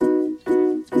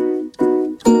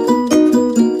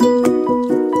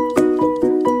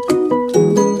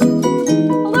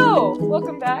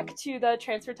the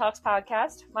Transfer Talks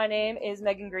podcast. My name is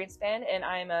Megan Greenspan, and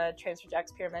I'm a Transfer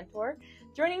Jacks peer mentor.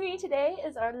 Joining me today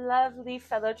is our lovely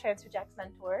fellow Transfer Jacks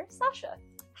mentor, Sasha.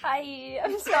 Hi,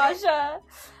 I'm Sasha.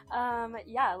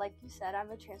 Like you said, I'm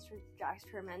a Transfer Jacks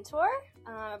peer mentor.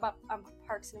 I'm a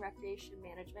Parks and Recreation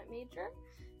Management major,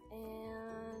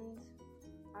 and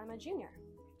I'm a junior.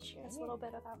 That's a little bit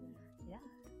about me. Yeah.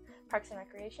 Parks and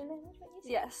Recreation Management, you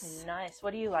said? Yes. Nice.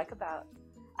 What do you like about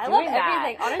I love doing that?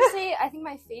 everything. Honestly, I think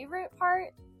my favorite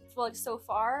part, so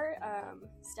far,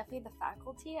 is definitely the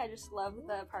faculty. I just love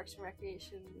the Parks and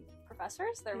Recreation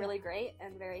professors. They're really great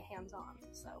and very hands-on.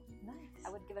 So nice. I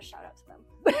would give a shout out to them.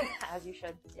 As you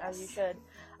should. Yes. As you should.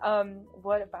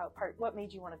 What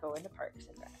made you want to go into Parks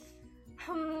and Rec?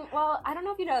 Well, I don't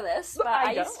know if you know this, but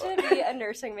I used to be a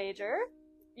nursing major.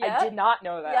 Yeah. I did not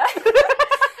know that. Yeah.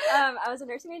 I was a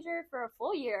nursing major for a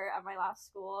full year at my last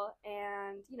school,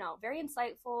 and, very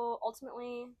insightful.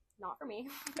 Ultimately, not for me.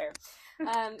 Fair.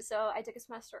 So I took a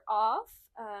semester off,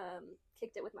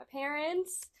 kicked it with my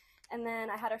parents, and then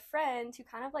I had a friend who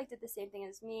kind of did the same thing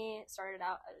as me, started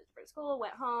out at a different school,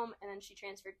 went home, and then she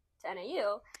transferred to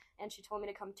NAU, and she told me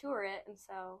to come tour it, and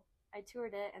so I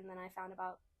toured it, and then I found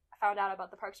out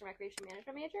about the Parks and Recreation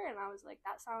Management major, and I was like,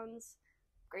 that sounds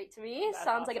great to me. That's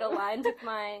sounds like it awesome. aligned with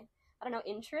my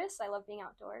interests. I love being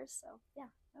outdoors, so yeah.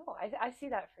 Oh, I see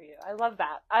that for you. I love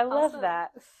that. I love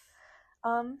that.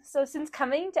 So since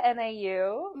coming to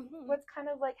NAU, what's kind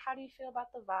of how do you feel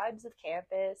about the vibes of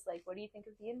campus? What do you think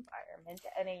of the environment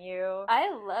at NAU? I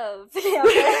love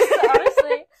campus,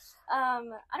 honestly.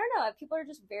 I don't know. People are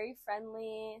just very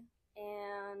friendly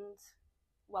and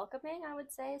welcoming, I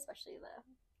would say, especially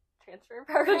the transfer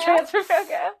program. The transfer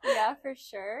program. Yeah, for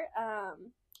sure.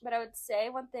 But I would say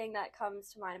one thing that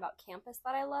comes to mind about campus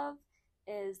that I love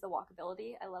is the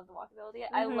walkability. I love the walkability.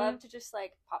 I love to just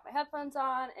pop my headphones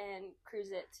on and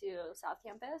cruise it to South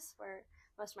Campus where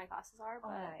most of my classes are.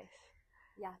 But nice.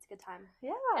 Yeah, it's a good time.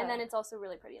 Yeah. And then it's also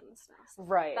really pretty in the snow. So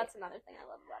right. That's another thing I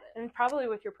love about it. And probably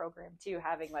with your program too,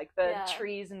 having the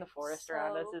trees and the forest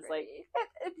around us is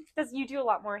does you do a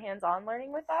lot more hands-on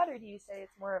learning with that, or do you say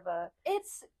it's more of a?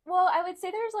 I would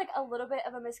say there's a little bit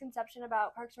of a misconception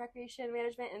about Parks and Recreation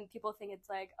Management, and people think it's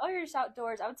oh, you're just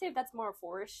outdoors. I would say that's more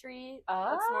forestry.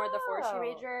 Oh. It's more the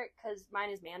forestry major because mine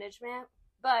is management,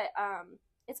 but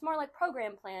it's more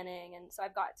program planning, and so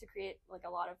I've got to create a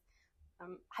lot of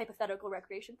hypothetical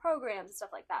recreation programs and stuff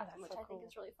like that, which I think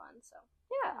is really fun. So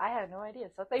yeah, I had no idea.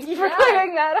 So thank you for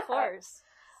clearing that up. Of course.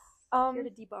 Here to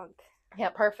debunk. Yeah,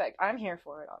 perfect. I'm here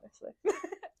for it, honestly.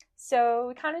 So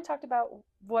we kind of talked about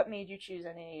what made you choose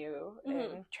NAU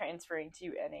and transferring to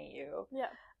NAU.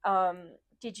 Yeah.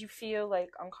 Did you feel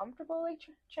uncomfortable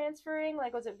transferring?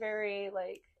 Was it very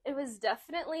It was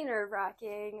definitely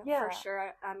nerve-wracking, for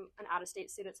sure. I'm an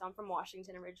out-of-state student, so I'm from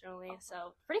Washington originally,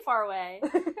 so pretty far away.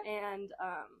 And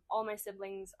all my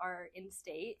siblings are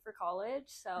in-state for college,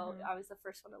 so I was the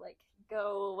first one to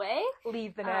go away.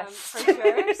 Leave the nest. For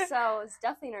sure. So it was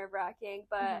definitely nerve-wracking,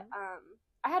 but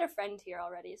I had a friend here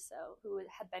already, who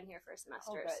had been here for a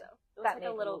semester, so it was made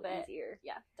a little bit easier.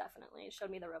 Yeah, definitely. It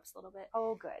showed me the ropes a little bit.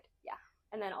 Oh, good. Yeah.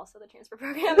 And then also the transfer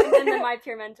program, and then my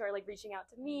peer mentor reaching out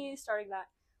to me, starting that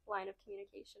line of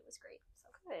communication was great. So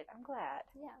good. I'm glad.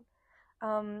 Yeah.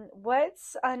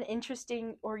 What's an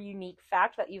interesting or unique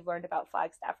fact that you've learned about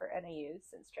Flagstaff or NAU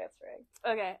since transferring?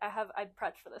 Okay, I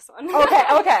prepped for this one.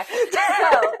 Okay.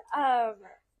 So,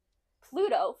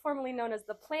 Pluto, formerly known as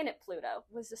the planet Pluto,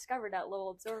 was discovered at Lowell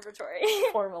Observatory.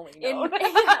 Formerly known.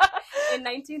 In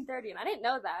 1930, and I didn't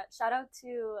know that. Shout out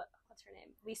to, what's her name?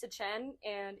 Lisa Chen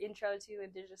and Intro to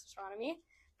Indigenous Astronomy,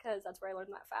 because that's where I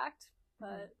learned that fact.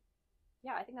 But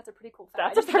yeah, I think that's a pretty cool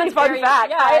fact. That's a pretty fun fact.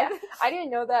 Yeah. I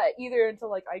didn't know that either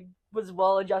until I was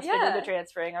well adjusted into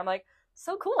transferring. I'm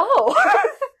so cool. Oh.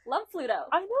 Love Pluto.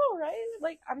 I know,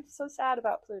 right? I'm so sad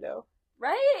about Pluto.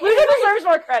 Right? Pluto deserves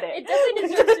more credit. It definitely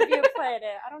deserves to be a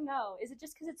planet. I don't know. Is it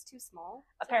just because it's too small?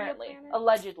 Apparently.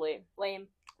 Allegedly. Lame.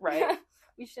 Right.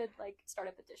 We should start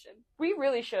a petition. We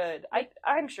really should.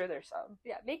 I'm sure there's some.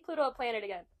 Yeah, make Pluto a planet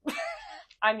again.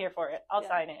 I'm here for it. I'll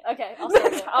sign it. Okay, I'll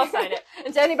sign it. I'll sign it.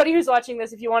 And to anybody who's watching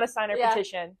this, if you want to sign our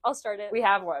petition, I'll start it. We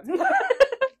have one.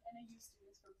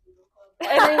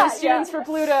 NAU Students for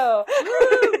Pluto.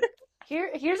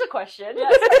 Here's a question.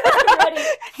 Yes, I'm ready.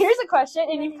 Here's a question,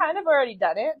 and you've kind of already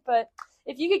done it, but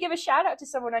if you could give a shout out to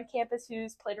someone on campus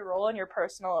who's played a role in your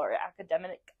personal or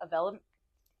academic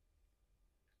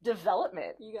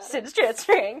development since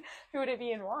transferring, who would it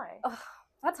be and why? Oh,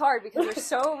 that's hard because there's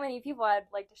so many people I'd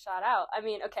like to shout out. I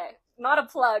mean, okay, not a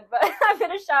plug, but I'm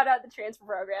going to shout out the transfer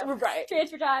program. Right.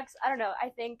 Transfer Jacks, I don't know, I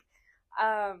think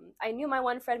I knew my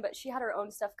one friend, but she had her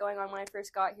own stuff going on when I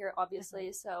first got here,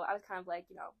 obviously. So I was kind of like,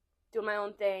 doing my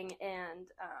own thing, and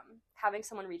having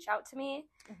someone reach out to me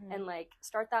and like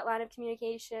start that line of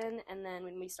communication. And then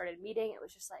when we started meeting, it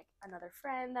was just like another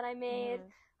friend that I made.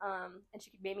 And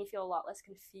she made me feel a lot less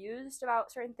confused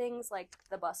about certain things, like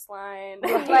the bus line,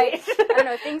 like, I don't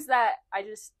know, things that I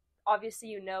just,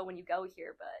 obviously when you go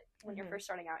here, but when you're first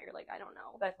starting out, you're like, I don't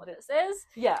know what this is.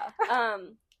 Yeah.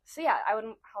 So yeah,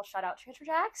 I'll shout out Transfer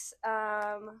Jacks.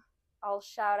 I'll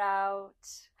shout out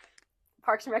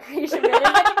Parks and Recreation Management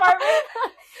Department.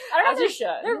 I don't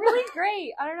know, they're really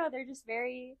great. I don't know, they're just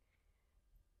very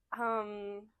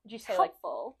would you say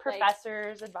helpful. Like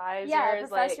professors, advisors? Yeah,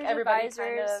 professors, like everybody advisors.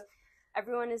 kind of...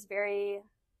 Everyone is very,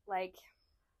 like,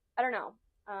 I don't know,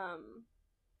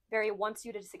 very wants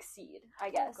you to succeed, I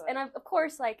guess. And of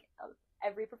course, like,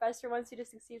 every professor wants you to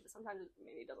succeed, but sometimes it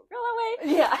maybe doesn't feel that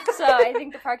way. Yeah. So I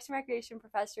think the Parks and Recreation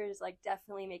professors, like,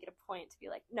 definitely make it a point to be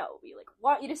like, no, we, like,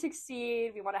 want you to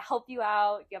succeed. We want to help you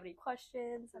out if you have any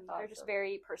questions. And they're just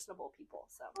very personable people.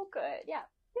 So. Oh, good. Yeah.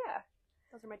 Yeah.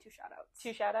 Those are my 2 shout-outs.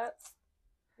 2 shout-outs?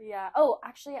 Yeah. Oh,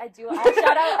 actually, I do. I'll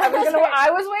shout out. I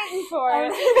was waiting for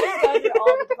it. Go through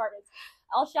all the departments.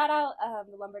 I'll shout out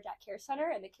the Lumberjack Care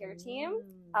Center and the care team.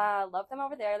 Love them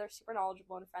over there. They're super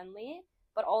knowledgeable and friendly.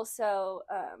 But also,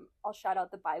 I'll shout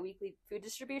out the bi-weekly food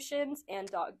distributions and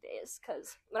dog days.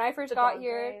 Because when I first got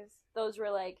here, those were,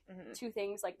 like, 2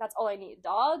 things. Like, that's all I need.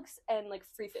 Dogs and, like,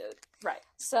 free food. Right.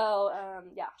 So,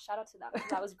 yeah, shout out to them.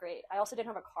 That was great. I also didn't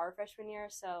have a car freshman year,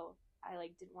 so I,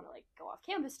 like, didn't want to, like, go off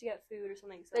campus to get food or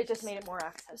something. So they just made it more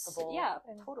accessible. Yeah,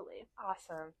 totally.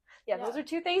 Awesome. Yeah, those are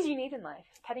 2 things you need in life.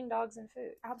 Petting dogs and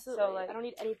food. Absolutely. So, like, I don't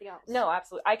need anything else. No,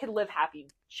 absolutely. I could live happy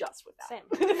just with that.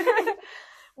 Same.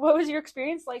 What was your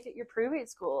experience like at your private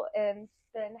school, and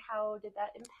then how did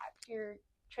that impact your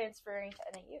transferring to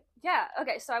NAU? Yeah,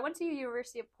 okay, so I went to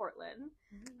University of Portland,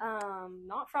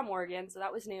 not from Oregon, so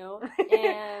that was new,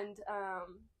 and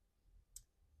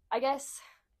I guess,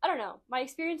 I don't know, my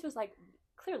experience was, like,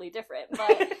 clearly different,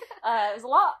 but it was a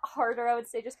lot harder, I would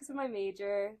say, just because of my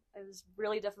major. It was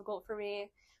really difficult for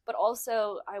me, but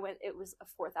also it was a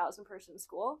 4,000 person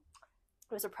school.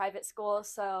 It was a private school,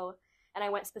 so... And I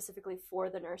went specifically for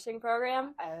the nursing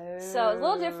program. Oh. So it was a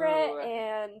little different,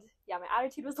 and yeah, my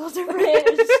attitude was a little different. I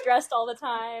was just stressed all the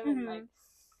time, and like,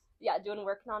 yeah, doing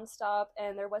work nonstop.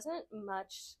 And there wasn't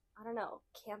much, I don't know,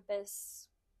 campus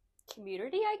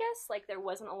community, I guess. Like, there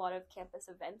wasn't a lot of campus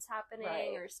events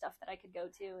happening or stuff that I could go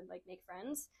to and, like, make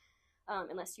friends,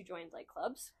 unless you joined, like,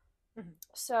 clubs.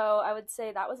 So I would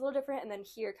say that was a little different. And then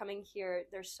coming here,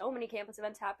 there's so many campus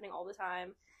events happening all the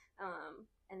time.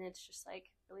 And it's just, like,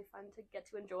 really fun to get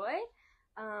to enjoy.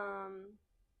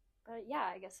 But yeah,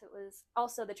 I guess it was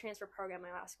also the transfer program.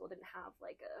 My last school didn't have,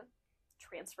 like, a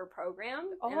transfer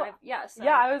program. Oh,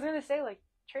 I was gonna say, like,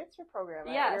 transfer program.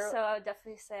 Yeah, so I would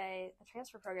definitely say the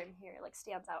transfer program here, like,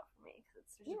 stands out for me because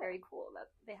it's just very cool that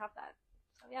they have that.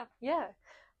 So yeah.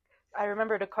 I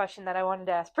remembered a question that I wanted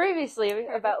to ask previously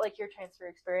about, like, your transfer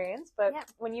experience. But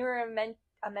when you were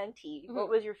a mentee, what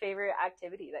was your favorite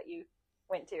activity that you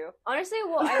went to? Honestly,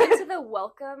 well, I went to the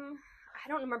welcome. I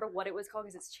don't remember what it was called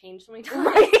because it's changed so many times.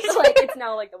 Like, it's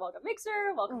now, like, the welcome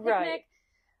mixer, welcome picnic.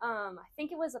 I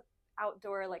think it was a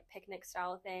outdoor, like, picnic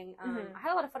style thing. I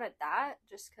had a lot of fun at that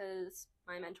just because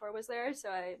my mentor was there, so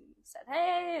I said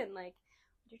hey and, like,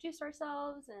 introduced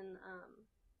ourselves, and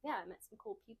I met some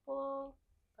cool people.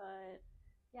 But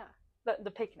yeah,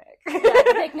 the picnic.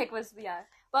 The picnic was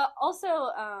but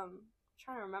also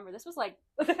trying to remember, this was, like,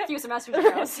 a few semesters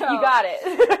ago, so you got it.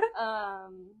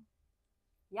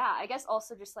 I guess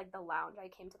also just, like, the lounge. I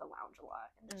came to the lounge a lot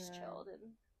and just chilled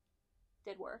and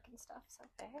did work and stuff. So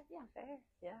fair.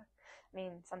 I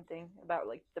mean, something about,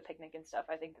 like, the picnic and stuff.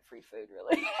 I think the free food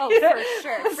really. Oh, for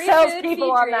sure. Free sells food,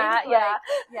 people on that.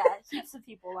 Heaps of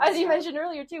people. As you mentioned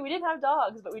earlier too, we didn't have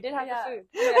dogs, but we did have the food.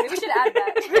 Maybe we should add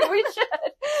that. We should.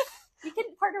 We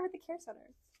can partner with the care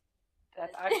center.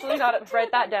 That's actually not.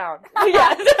 Write that down.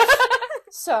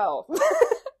 So,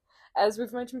 as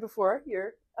we've mentioned before,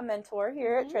 you're a mentor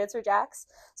here at Transfer Jacks.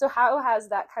 So how has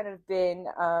that kind of been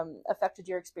affected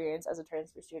your experience as a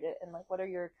transfer student, and, like, what are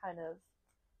your kind of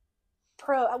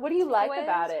what do you like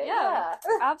about it? Yeah,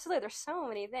 absolutely. There's so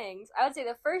many things. I would say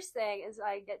the first thing is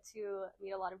I get to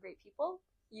meet a lot of great people,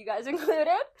 you guys included.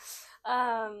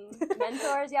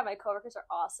 Mentors, my coworkers are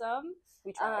awesome.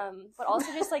 We try. But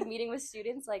also just, like, meeting with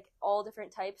students, like, all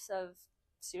different types of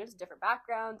students, different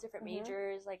backgrounds, different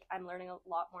majors. Like, I'm learning a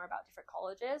lot more about different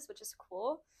colleges, which is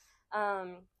cool.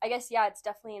 I guess, it's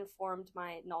definitely informed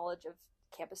my knowledge of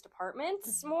campus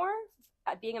departments more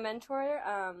at being a mentor.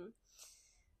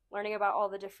 learning about all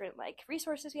the different like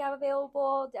resources we have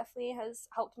available definitely has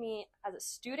helped me as a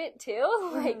student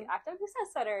too. Like active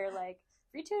success center, like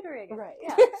free tutoring. Right.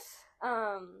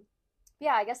 Yeah.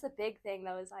 Yeah, I guess the big thing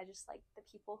though is I just like the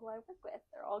people who I work with.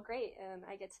 They're all great, and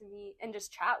I get to meet and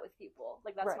just chat with people.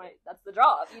 Like that's that's the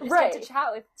job. You just get to chat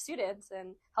with students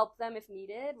and help them if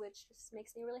needed, which just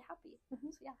makes me really happy.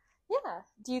 So yeah. Yeah.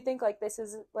 Do you think like this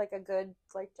is like a good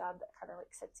like job that kind of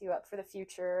like sets you up for the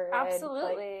future? Absolutely.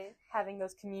 And, like, having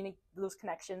those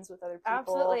connections with other people.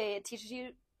 Absolutely. It teaches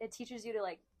you to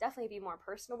like definitely be more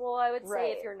personable, I would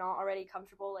say. If you're not already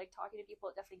comfortable like talking to people,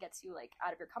 it definitely gets you like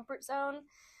out of your comfort zone.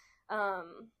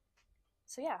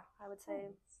 So yeah, I would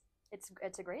say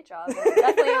it's a great job.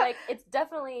 It's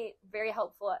definitely very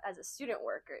helpful as a student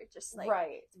worker. Just like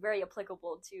it's very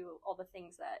applicable to all the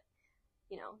things that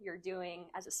you're doing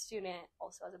as a student,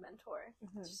 also as a mentor.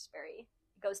 It's just it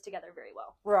goes together very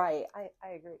well. Right. I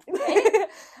agree. Right?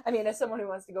 I mean, as someone who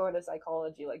wants to go into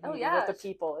psychology, like meeting with the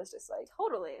people is just like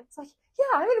totally. It's like,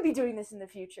 yeah, I'm gonna be doing this in the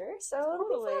future, so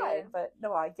it'll be fine. But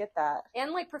no, I get that.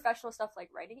 And like professional stuff like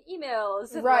writing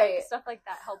emails and like, stuff like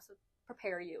that helps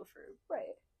prepare you for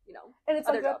and it's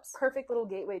other like jobs. A perfect little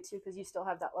gateway too, because you still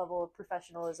have that level of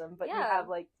professionalism, but you have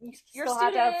like you're still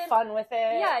have to have fun with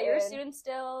it. Yeah, you're a student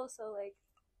still, so like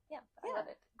I love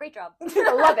it. Great job.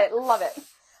 Love it.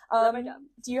 Love my job.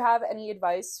 Do you have any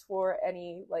advice for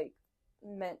any like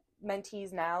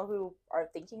mentees now who are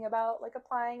thinking about like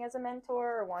applying as a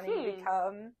mentor or wanting to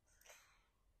become?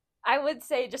 I would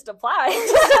say just apply.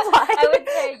 I would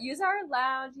say use our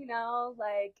lounge,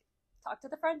 like talk to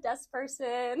the front desk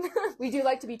person. We do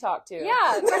like to be talked to.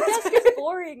 Yeah, front desk is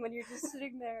boring when you're just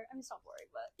sitting there. I mean, it's not boring,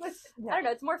 but I don't know.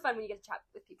 It's more fun when you get to chat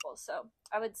with people. So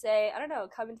I would say, I don't know,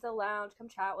 come into the lounge, come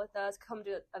chat with us, come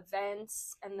to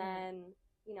events, and then,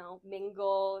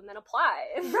 mingle, and then apply.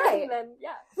 Right. And then,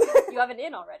 you have an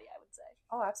in already, I would say.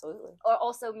 Oh, absolutely. Or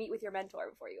also meet with your mentor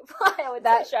before you apply. I would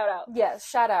say shout out. Yes,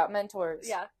 shout out mentors.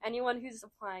 Yeah, anyone who's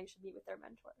applying should meet with their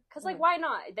mentor. Because, why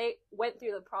not? They went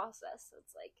through the process, so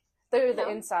it's like, they're the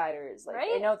insiders, like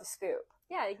they know the scoop.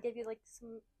 Yeah, they give you like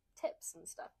some tips and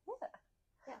stuff.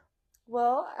 Yeah.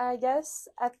 Well, I guess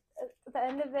at the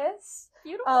end of this,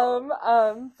 beautiful.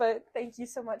 But thank you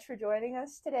so much for joining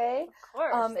us today.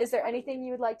 Of course. Is there anything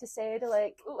you would like to say to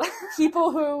like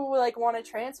people who like want to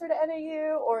transfer to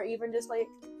NAU, or even just like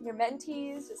your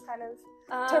mentees, just kind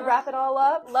of to wrap it all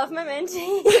up? Love my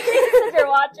mentees if you're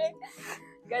watching.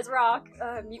 You guys rock.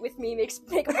 Meet with me, make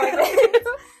appointments.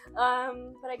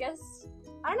 But I guess,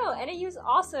 I don't know, NAU is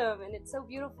awesome, and it's so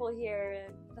beautiful here,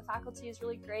 and the faculty is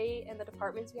really great, and the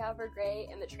departments we have are great,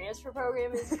 and the transfer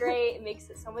program is great. It makes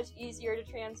it so much easier to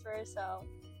transfer, so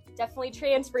definitely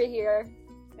transfer here.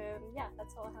 And yeah,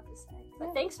 that's all I have to say.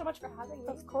 But thanks so much for having me.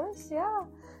 Of course, yeah.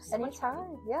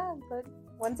 Anytime. Yeah, but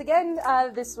once again,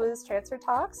 this was Transfer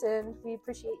Talks, and we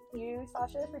appreciate you,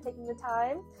 Sasha, for taking the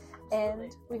time. Absolutely.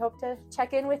 And we hope to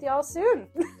check in with y'all soon.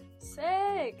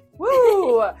 Sick.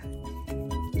 Woo!